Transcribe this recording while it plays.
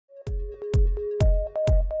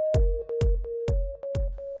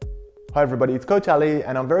Hi everybody, it's Coach Ali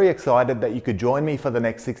and I'm very excited that you could join me for the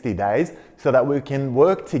next 60 days so that we can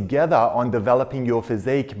work together on developing your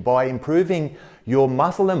physique by improving your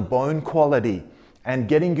muscle and bone quality and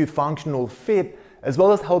getting you functional fit, as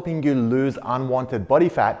well as helping you lose unwanted body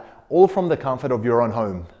fat, all from the comfort of your own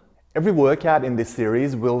home. Every workout in this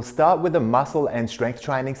series will start with a muscle and strength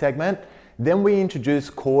training segment, then we introduce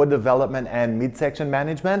core development and midsection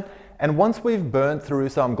management, and once we've burnt through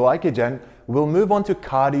some glycogen, we'll move on to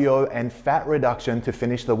cardio and fat reduction to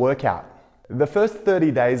finish the workout. The first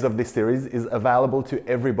 30 days of this series is available to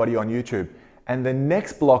everybody on YouTube, and the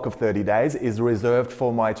next block of 30 days is reserved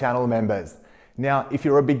for my channel members. Now, if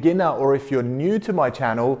you're a beginner or if you're new to my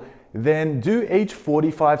channel, then do each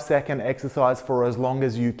 45-second exercise for as long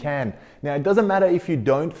as you can. Now, it doesn't matter if you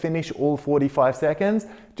don't finish all 45 seconds,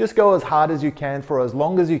 just go as hard as you can for as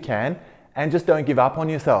long as you can, and just don't give up on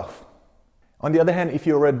yourself. On the other hand, if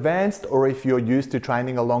you're advanced or if you're used to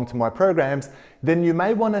training along to my programs, then you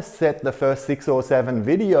may want to set the first 6 or 7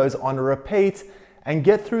 videos on repeat and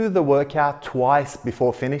get through the workout twice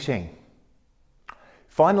before finishing.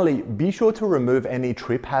 Finally, be sure to remove any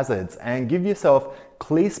trip hazards and give yourself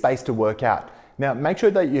clear space to work out. Now, make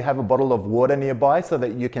sure that you have a bottle of water nearby so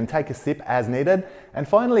that you can take a sip as needed. And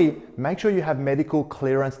finally, make sure you have medical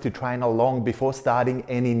clearance to train along before starting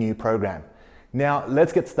any new program. Now,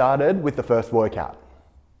 let's get started with the first workout.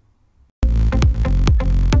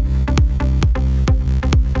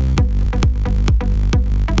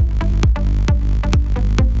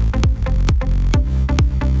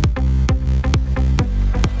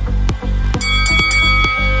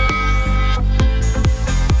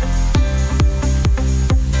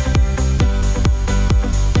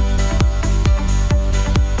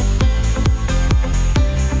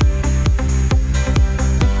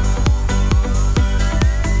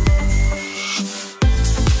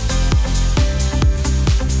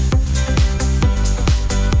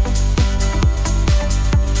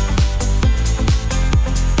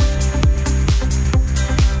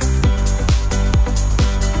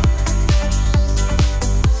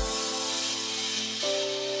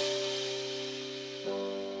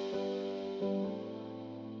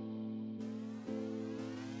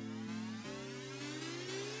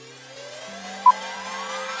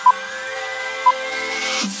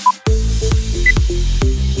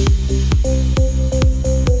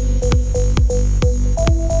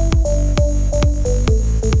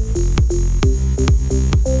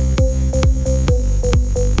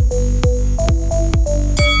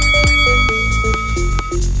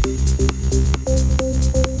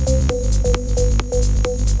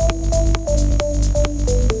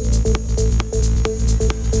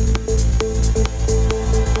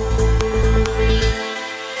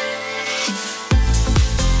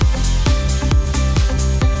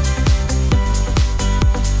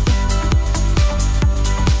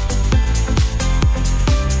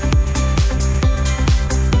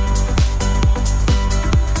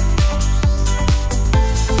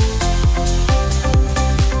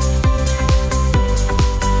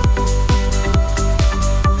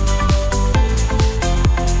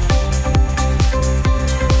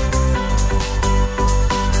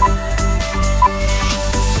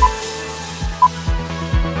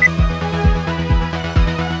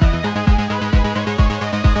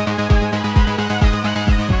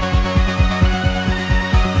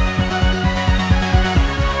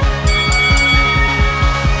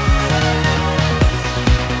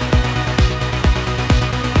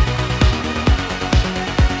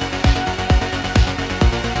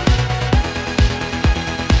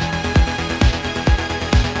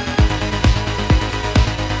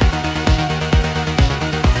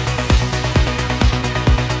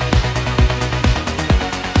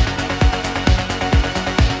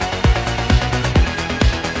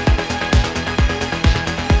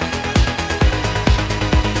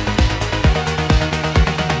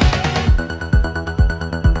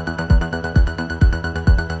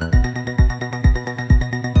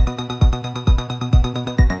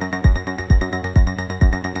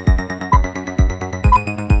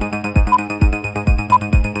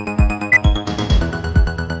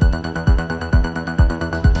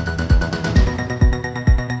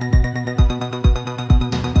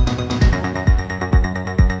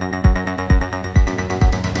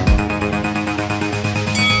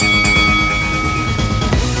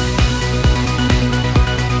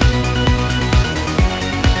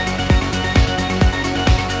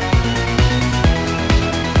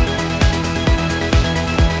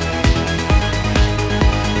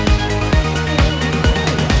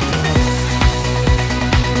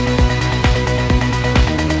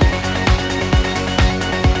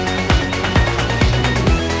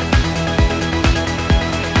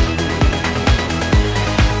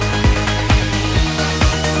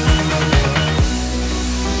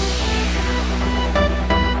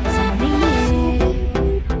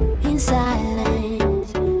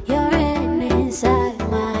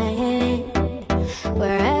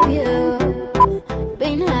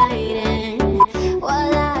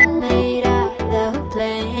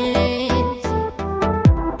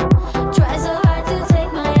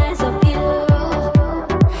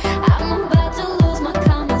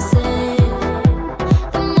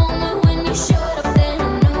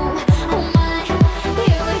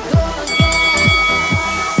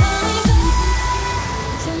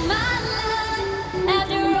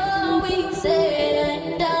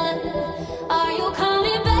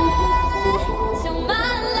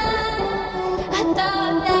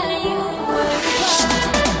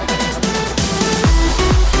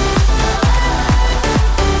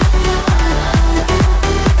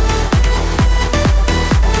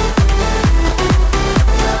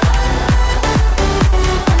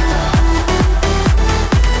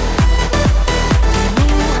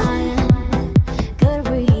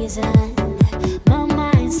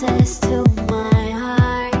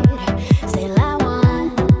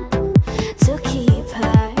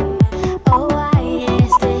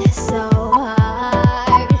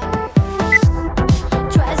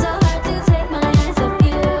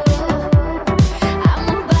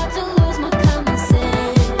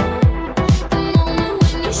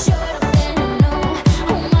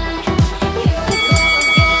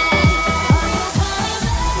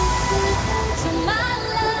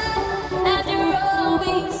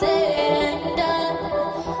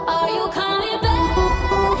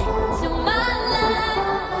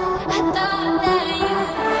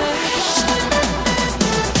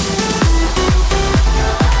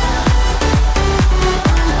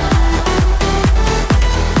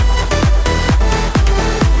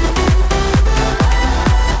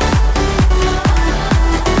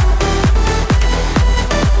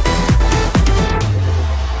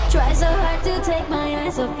 can't take my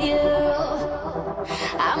eyes off you.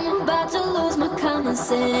 I'm about to lose my common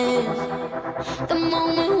sense. The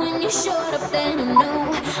moment when you showed up, then I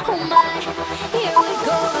know, oh my, here we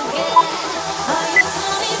go again. Are you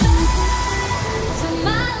coming back to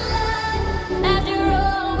my life after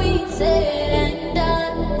all we said and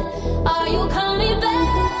done? Are you coming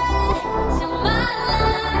back to my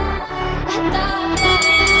life? I thought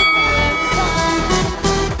that you were gone.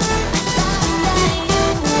 I thought that you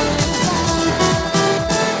were gone.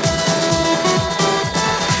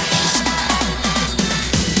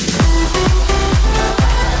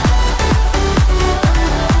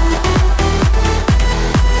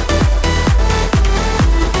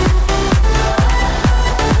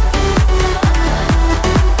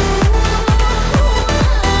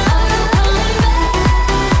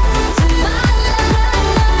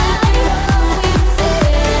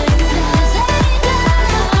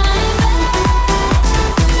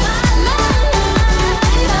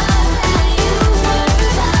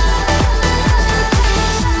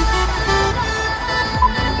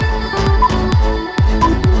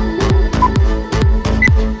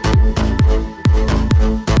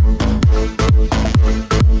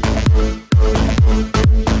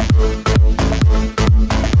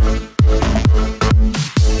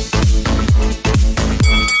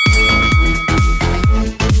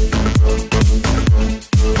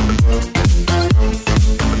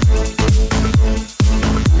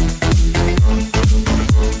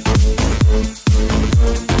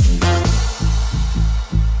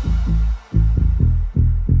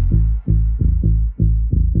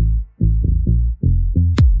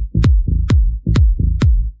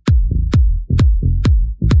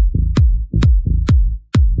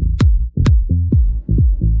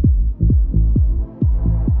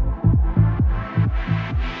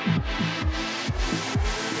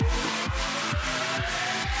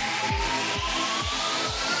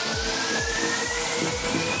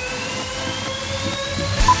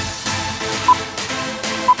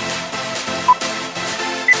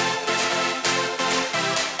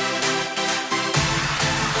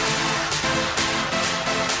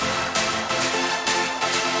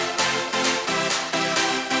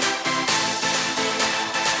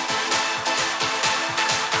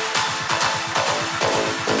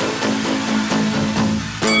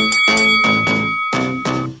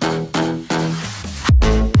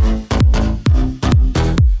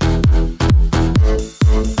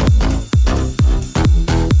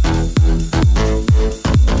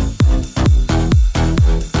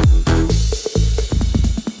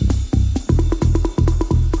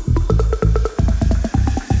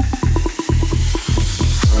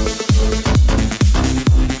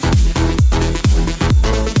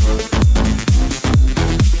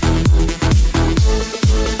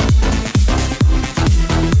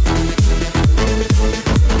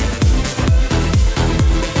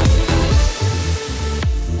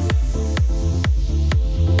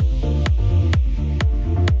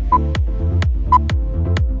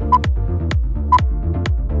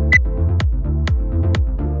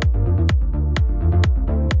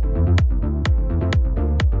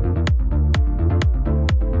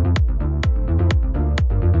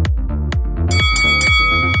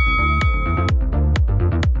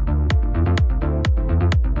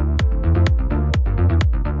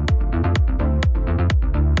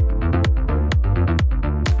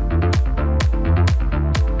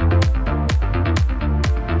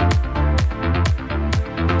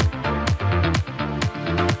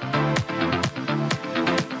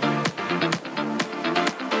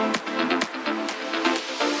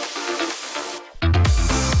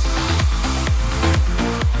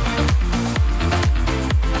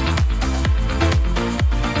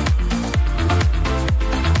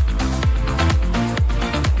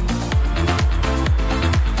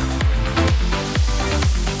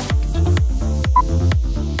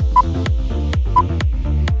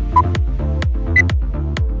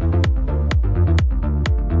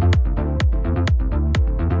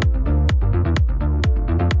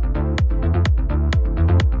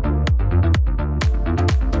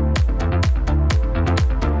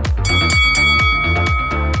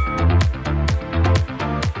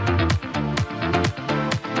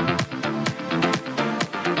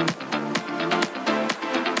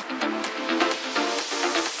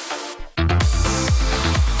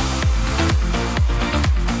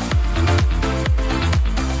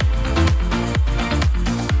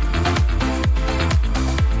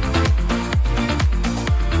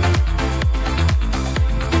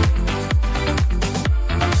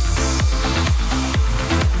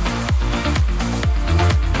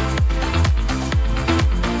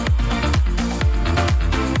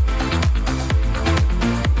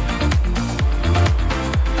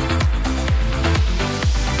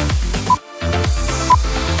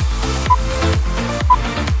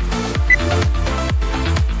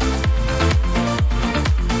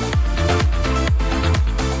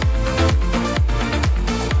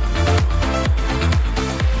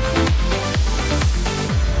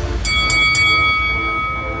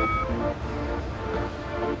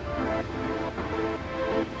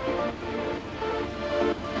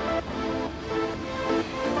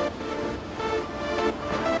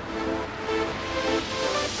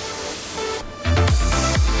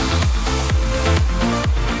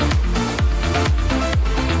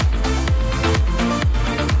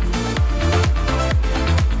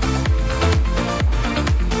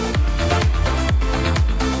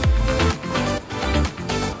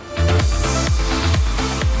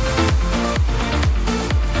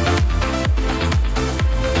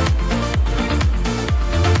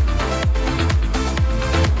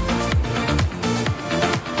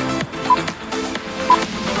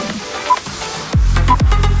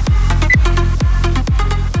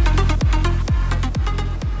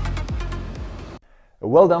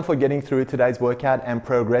 Well done for getting through today's workout and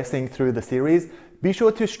progressing through the series. Be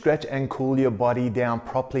sure to stretch and cool your body down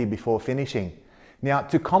properly before finishing. Now,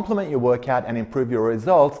 to complement your workout and improve your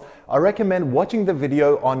results, I recommend watching the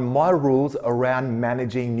video on my rules around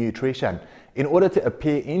managing nutrition in order to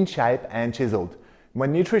appear in shape and chiseled. My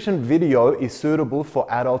nutrition video is suitable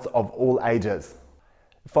for adults of all ages.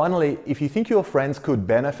 Finally, if you think your friends could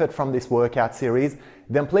benefit from this workout series,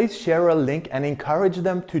 then please share a link and encourage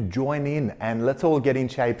them to join in, and let's all get in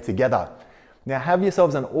shape together. Now have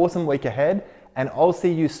yourselves an awesome week ahead, and I'll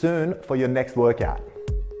see you soon for your next workout.